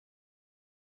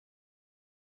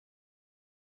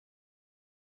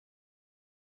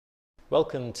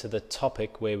Welcome to the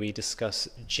topic where we discuss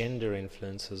gender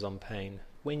influences on pain.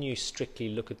 When you strictly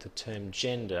look at the term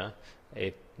gender,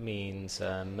 it means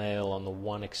male on the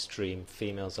one extreme,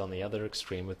 females on the other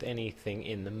extreme, with anything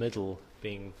in the middle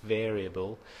being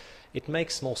variable. It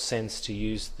makes more sense to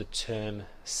use the term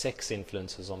sex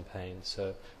influences on pain.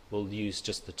 So we'll use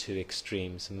just the two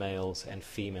extremes, males and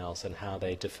females, and how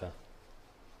they differ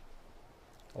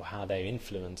or how they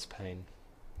influence pain.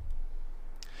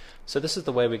 So this is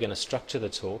the way we're going to structure the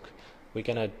talk. We're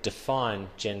going to define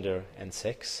gender and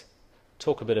sex,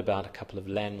 talk a bit about a couple of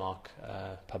landmark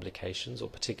publications, or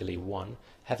particularly one,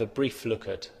 have a brief look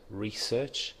at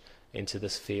research into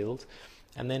this field,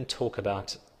 and then talk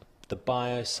about the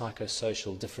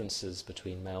biopsychosocial differences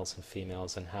between males and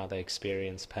females and how they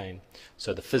experience pain.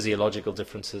 So the physiological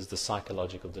differences, the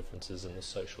psychological differences, and the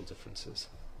social differences.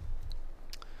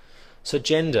 So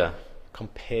gender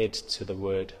compared to the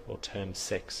word or term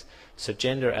sex. So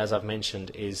gender, as I've mentioned,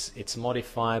 it's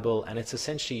modifiable, and it's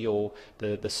essentially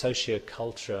the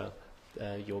socio-culture,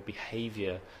 your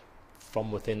behavior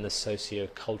from within the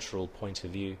socio-cultural point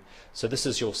of view. So this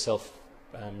is your self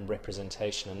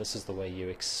representation, and this is the way you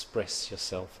express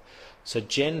yourself. So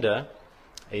gender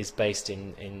is based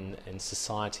in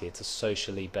society. It's a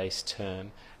socially based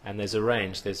term, and there's a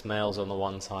range. There's males on the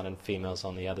one side and females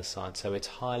on the other side. So it's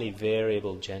highly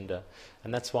variable gender,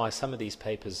 and that's why some of these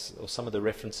papers or some of the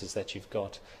references that you've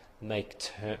got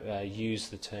use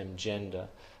the term gender,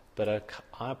 but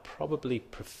I probably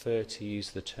prefer to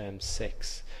use the term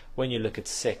sex. When you look at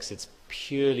sex, it's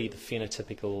purely the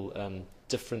phenotypical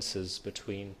differences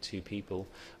between two people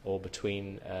or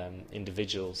between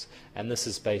individuals, and this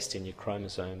is based in your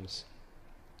chromosomes.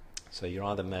 So you're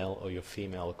either male or you're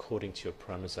female according to your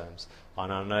chromosomes.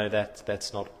 And I know that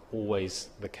that's not always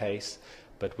the case,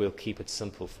 but we'll keep it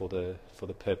simple for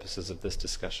the purposes of this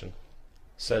discussion.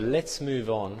 So let's move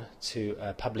on to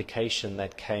a publication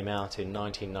that came out in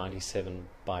 1997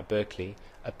 by Berkeley,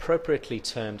 appropriately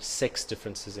termed Sex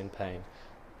Differences in Pain,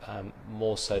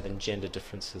 more so than gender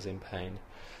differences in pain.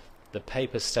 The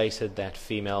paper stated that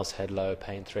females had lower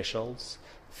pain thresholds,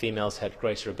 females had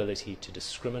greater ability to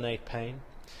discriminate pain,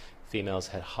 females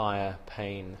had higher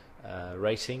pain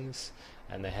ratings,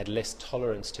 and they had less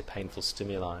tolerance to painful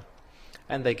stimuli,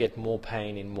 and they get more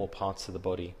pain in more parts of the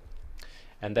body.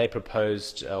 And they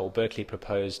proposed, or Berkeley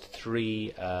proposed,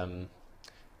 three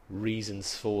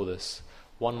reasons for this.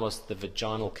 One was the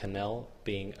vaginal canal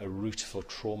being a route for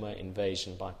trauma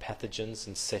invasion by pathogens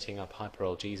and setting up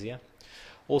hyperalgesia.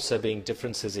 Also being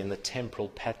differences in the temporal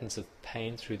patterns of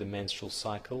pain through the menstrual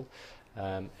cycle,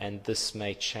 and this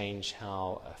may change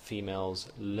how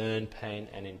females learn pain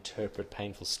and interpret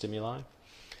painful stimuli.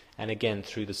 And again,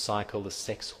 through the cycle, the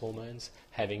sex hormones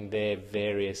having their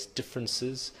various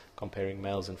differences, comparing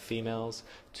males and females,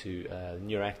 to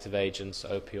neuroactive agents,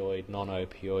 opioid,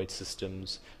 non-opioid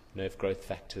systems, nerve growth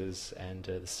factors, and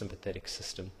the sympathetic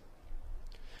system.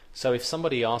 So if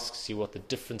somebody asks you what the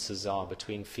differences are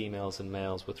between females and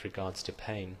males with regards to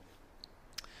pain,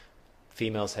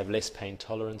 females have less pain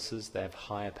tolerances, they have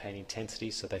higher pain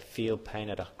intensity, so they feel pain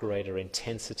at a greater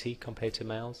intensity compared to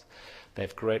males.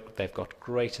 They've got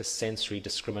greater sensory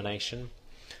discrimination.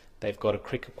 They've got a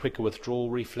quicker withdrawal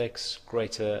reflex,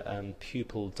 greater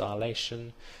pupil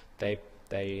dilation. They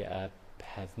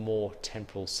have more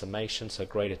temporal summation, so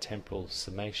greater temporal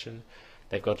summation.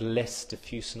 They've got less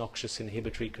diffuse noxious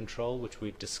inhibitory control, which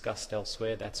we've discussed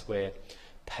elsewhere. That's where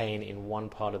pain in one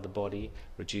part of the body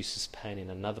reduces pain in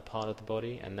another part of the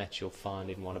body, and that you'll find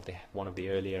in one of the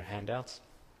earlier handouts.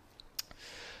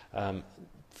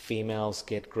 Females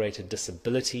get greater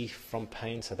disability from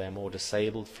pain, so they're more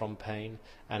disabled from pain,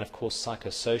 and of course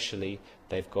psychosocially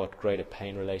they've got greater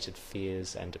pain-related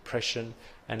fears and depression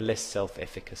and less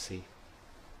self-efficacy.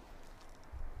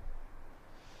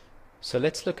 So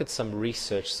let's look at some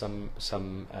research, some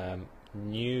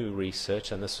new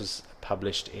research, and this was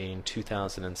published in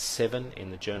 2007 in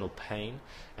the journal Pain,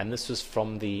 and this was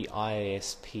from the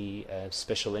IASP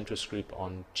Special Interest Group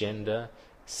on Gender,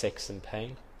 Sex and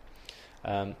Pain.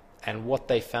 And what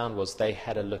they found was they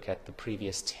had a look at the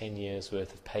previous 10 years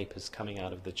worth of papers coming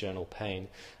out of the journal Pain,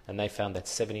 and they found that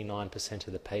 79%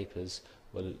 of the papers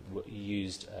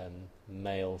used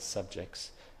male subjects,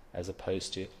 as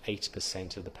opposed to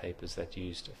 8% of the papers that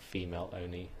used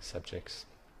female-only subjects.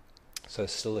 So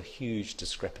still a huge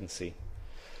discrepancy.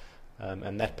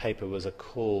 And that paper was a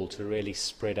call to really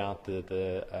spread out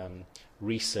the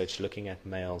research looking at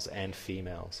males and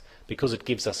females, because it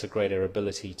gives us a greater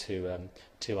ability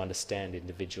to understand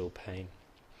individual pain.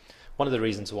 One of the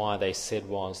reasons why they said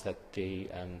was that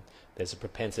there's a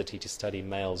propensity to study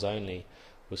males only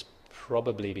was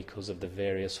probably because of the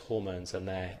various hormones and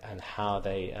how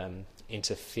they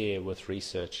interfere with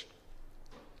research.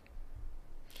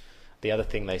 The other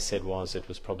thing they said was it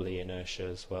was probably inertia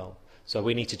as well. So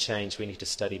we need to change. We need to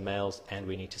study males and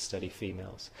we need to study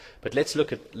females. But let's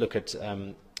look at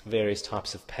various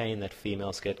types of pain that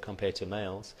females get compared to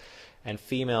males. And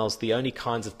females, the only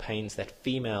kinds of pains that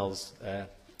females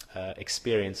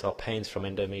experience are pains from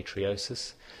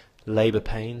endometriosis, labor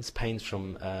pains, pains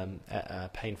from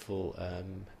painful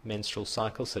menstrual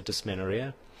cycles, so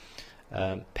dysmenorrhea,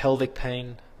 pelvic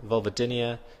pain,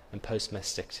 vulvodynia, and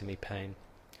post-mastectomy pain.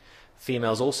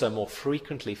 Females also more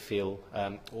frequently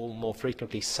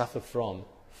suffer from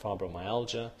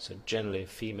fibromyalgia, so generally a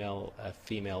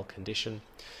female condition,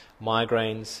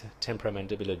 migraines,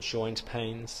 temporomandibular joint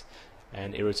pains,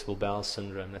 and irritable bowel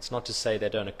syndrome. That's not to say they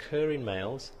don't occur in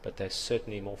males, but they're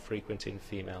certainly more frequent in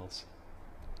females.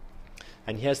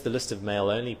 And here's the list of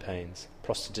male-only pains: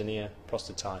 prostodynia,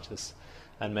 prostatitis,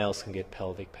 and males can get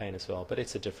pelvic pain as well, but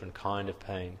it's a different kind of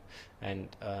pain, and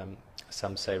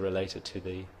some say related to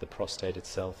the prostate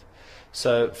itself.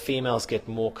 So females get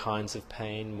more kinds of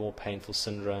pain, more painful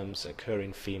syndromes occur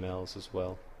in females as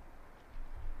well.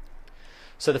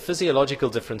 So the physiological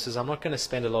differences, I'm not going to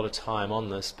spend a lot of time on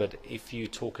this, but if you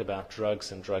talk about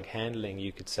drugs and drug handling,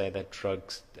 you could say that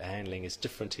drugs handling is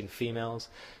different in females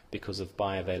because of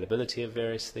bioavailability of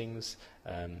various things,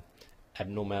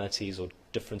 abnormalities or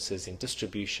differences in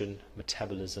distribution,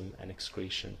 metabolism, and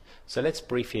excretion. So let's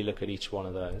briefly look at each one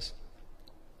of those.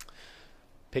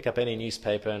 Pick up any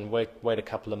newspaper and wait a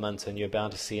couple of months and you're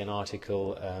bound to see an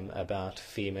article about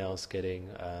females getting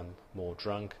more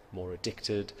drunk, more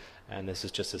addicted, and this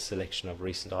is just a selection of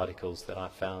recent articles that I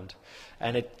found.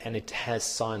 And it has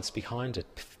science behind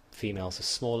it. Females are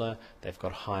smaller, they've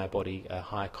got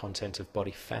higher content of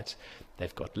body fat,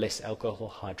 they've got less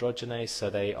alcohol hydrogenase, so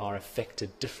they are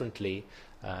affected differently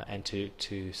and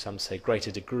to some say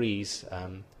greater degrees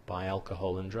by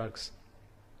alcohol and drugs.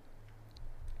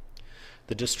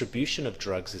 The distribution of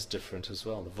drugs is different as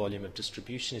well. The volume of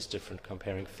distribution is different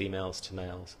comparing females to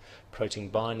males. Protein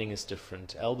binding is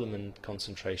different. Albumin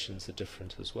concentrations are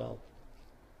different as well.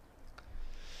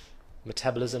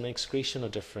 Metabolism and excretion are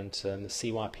different. The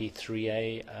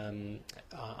CYP3A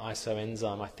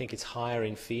isoenzyme, I think it's higher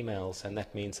in females, and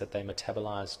that means that they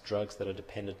metabolize drugs that are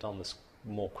dependent on this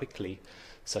more quickly,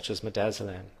 such as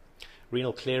midazolam.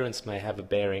 Renal clearance may have a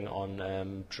bearing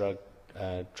on drug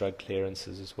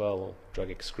clearances as well, or drug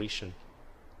excretion.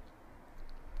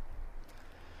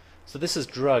 So this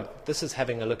is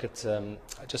having a look at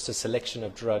just a selection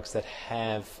of drugs that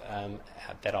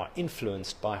that are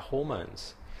influenced by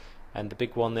hormones, and the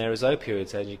big one there is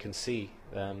opioids. As you can see,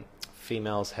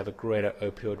 females have a greater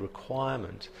opioid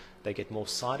requirement. They get more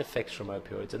side effects from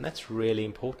opioids, and that's really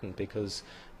important because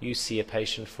you see a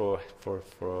patient for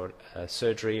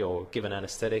surgery or give an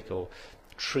anesthetic or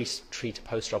treat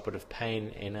post-operative pain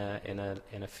in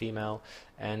a female,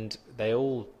 and they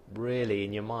all really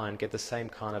in your mind get the same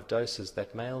kind of doses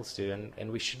that males do, and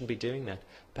we shouldn't be doing that.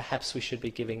 Perhaps we should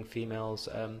be giving females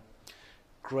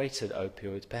graded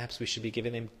opioids. Perhaps we should be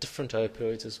giving them different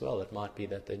opioids as well. It might be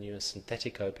that the newer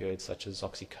synthetic opioids such as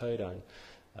oxycodone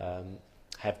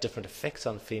have different effects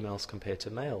on females compared to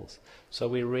males. So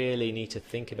we really need to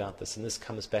think about this, and this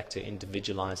comes back to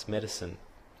individualized medicine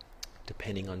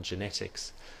depending on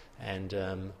genetics,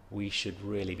 and we should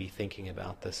really be thinking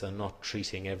about this and not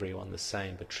treating everyone the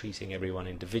same, but treating everyone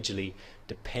individually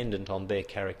dependent on their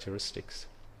characteristics.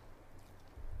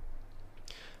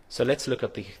 So let's look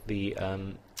at the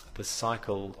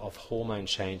cycle of hormone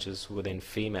changes within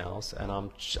females, and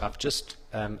I've just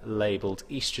labeled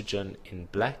estrogen in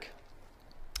black,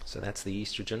 so that's the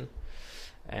estrogen,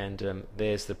 and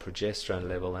there's the progesterone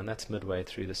level, and that's midway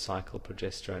through the cycle.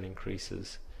 Progesterone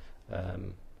increases.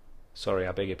 Sorry,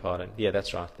 I beg your pardon. Yeah,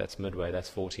 that's right. That's midway. That's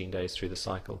 14 days through the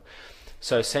cycle.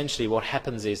 So essentially what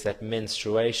happens is that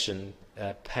menstruation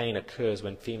pain occurs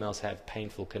when females have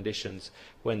painful conditions.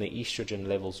 When the estrogen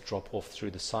levels drop off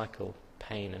through the cycle,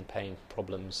 pain and pain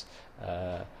problems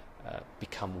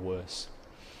become worse.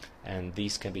 And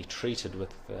these can be treated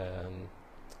with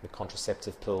the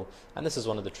contraceptive pill. And this is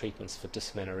one of the treatments for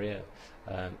dysmenorrhea,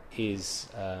 is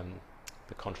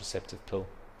the contraceptive pill.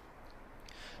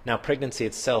 Now, pregnancy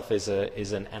itself is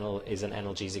an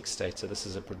analgesic state, so this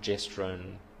is a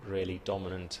progesterone really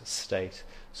dominant state.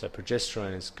 So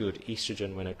progesterone is good.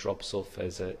 Estrogen, when it drops off,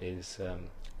 is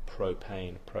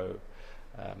pro-pain,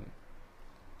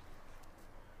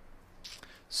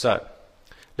 So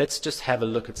Let's just have a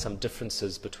look at some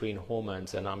differences between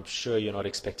hormones, and I'm sure you're not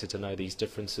expected to know these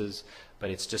differences, but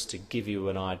it's just to give you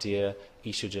an idea.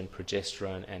 Estrogen,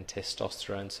 progesterone, and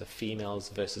testosterone, so females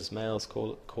versus males,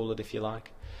 call it if you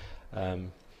like.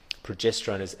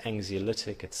 Progesterone is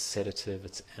anxiolytic, it's sedative,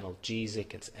 it's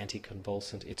analgesic, it's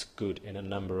anticonvulsant, it's good in a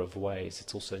number of ways.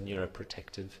 It's also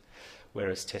neuroprotective.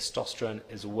 Whereas testosterone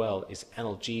as well is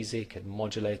analgesic, it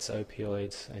modulates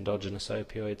opioids, endogenous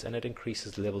opioids, and it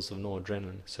increases levels of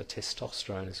noradrenaline. So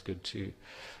testosterone is good too.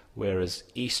 Whereas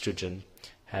estrogen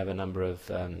have a number of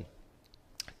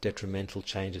detrimental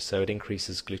changes. So it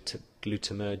increases it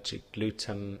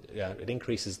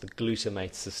increases the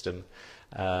glutamate system,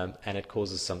 and it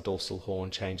causes some dorsal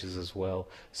horn changes as well.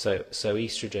 So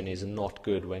estrogen is not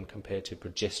good when compared to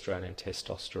progesterone and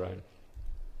testosterone.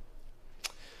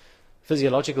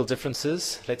 Physiological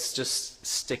differences. Let's just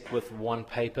stick with one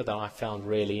paper that I found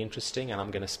really interesting, and I'm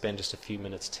going to spend just a few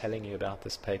minutes telling you about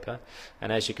this paper.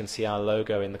 And as you can see, our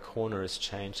logo in the corner has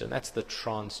changed, and that's the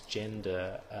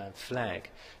transgender flag.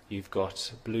 You've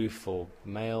got blue for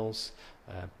males,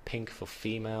 pink for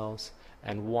females,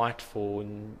 and white for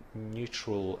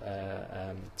neutral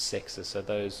sexes, so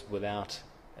those without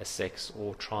a sex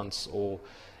or trans or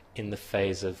in the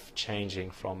phase of changing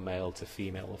from male to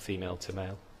female or female to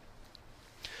male.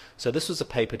 So this was a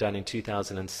paper done in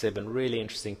 2007, really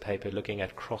interesting paper looking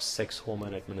at cross-sex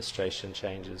hormone administration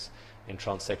changes in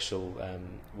transsexual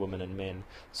women and men.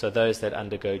 So those that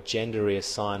undergo gender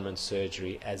reassignment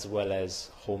surgery as well as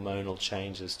hormonal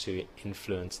changes to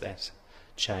influence that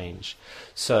change.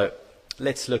 So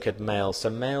let's look at males. So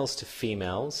males to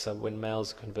females, so when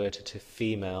males are converted to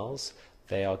females,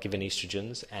 they are given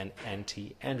estrogens and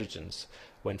anti-androgens.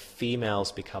 When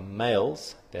females become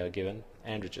males, they are given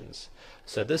androgens.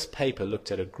 So this paper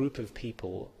looked at a group of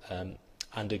people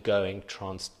undergoing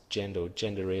transgender or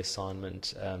gender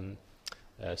reassignment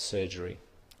surgery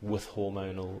with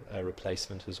hormonal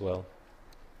replacement as well.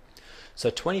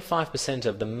 So 25%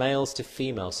 of the males to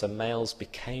females, so males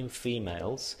became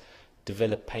females,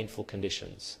 developed painful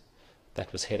conditions.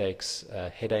 That was headaches,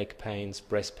 headache pains,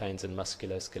 breast pains, and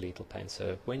musculoskeletal pain.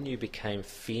 So when you became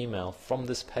female from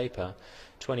this paper,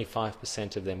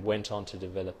 25% of them went on to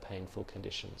develop painful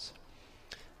conditions.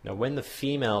 Now when the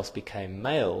females became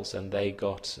males and they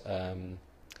got, so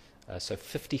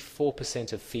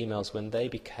 54% of females, when they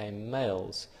became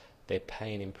males, their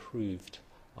pain improved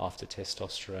after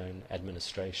testosterone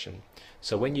administration.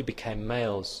 So when you became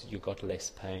males, you got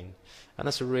less pain. And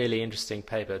that's a really interesting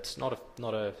paper. It's not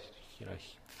a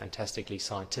fantastically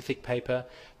scientific paper.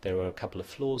 There were a couple of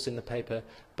flaws in the paper,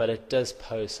 but it does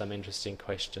pose some interesting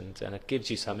questions, and it gives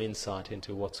you some insight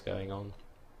into what's going on.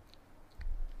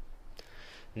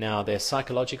 Now, there are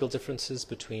psychological differences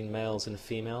between males and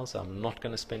females. I'm not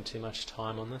going to spend too much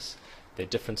time on this. There are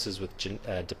differences with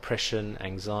depression,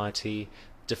 anxiety,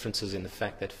 differences in the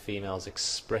fact that females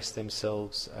express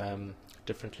themselves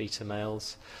differently to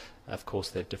males. Of course,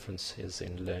 there are differences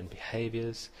in learned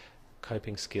behaviors.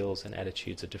 Coping skills and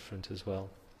attitudes are different as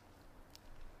well.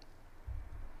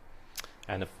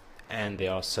 And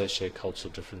there are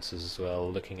socio-cultural differences as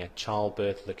well, looking at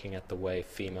childbirth, looking at the way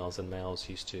females and males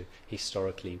used to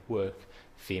historically work.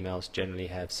 Females generally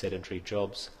have sedentary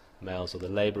jobs. Males are the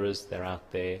laborers. They're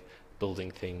out there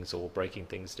building things or breaking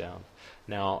things down.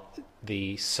 Now,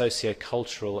 the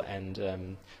socio-cultural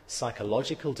and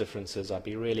psychological differences, I'd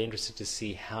be really interested to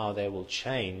see how they will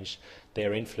change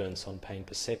their influence on pain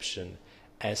perception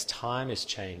as time is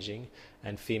changing,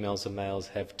 and females and males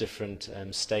have different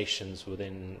stations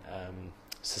within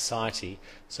society.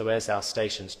 So as our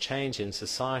stations change in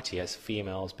society, as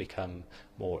females become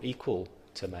more equal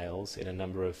to males in a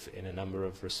number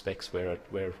of respects,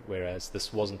 whereas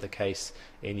this wasn't the case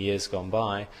in years gone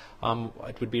by,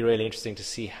 it would be really interesting to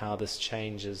see how this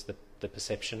changes the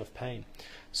perception of pain.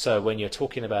 So when you're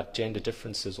talking about gender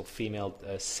differences or female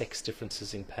sex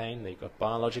differences in pain, you've got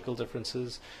biological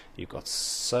differences, you've got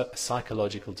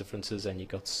psychological differences, and you've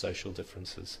got social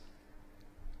differences.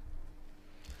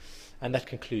 And that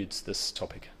concludes this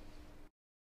topic.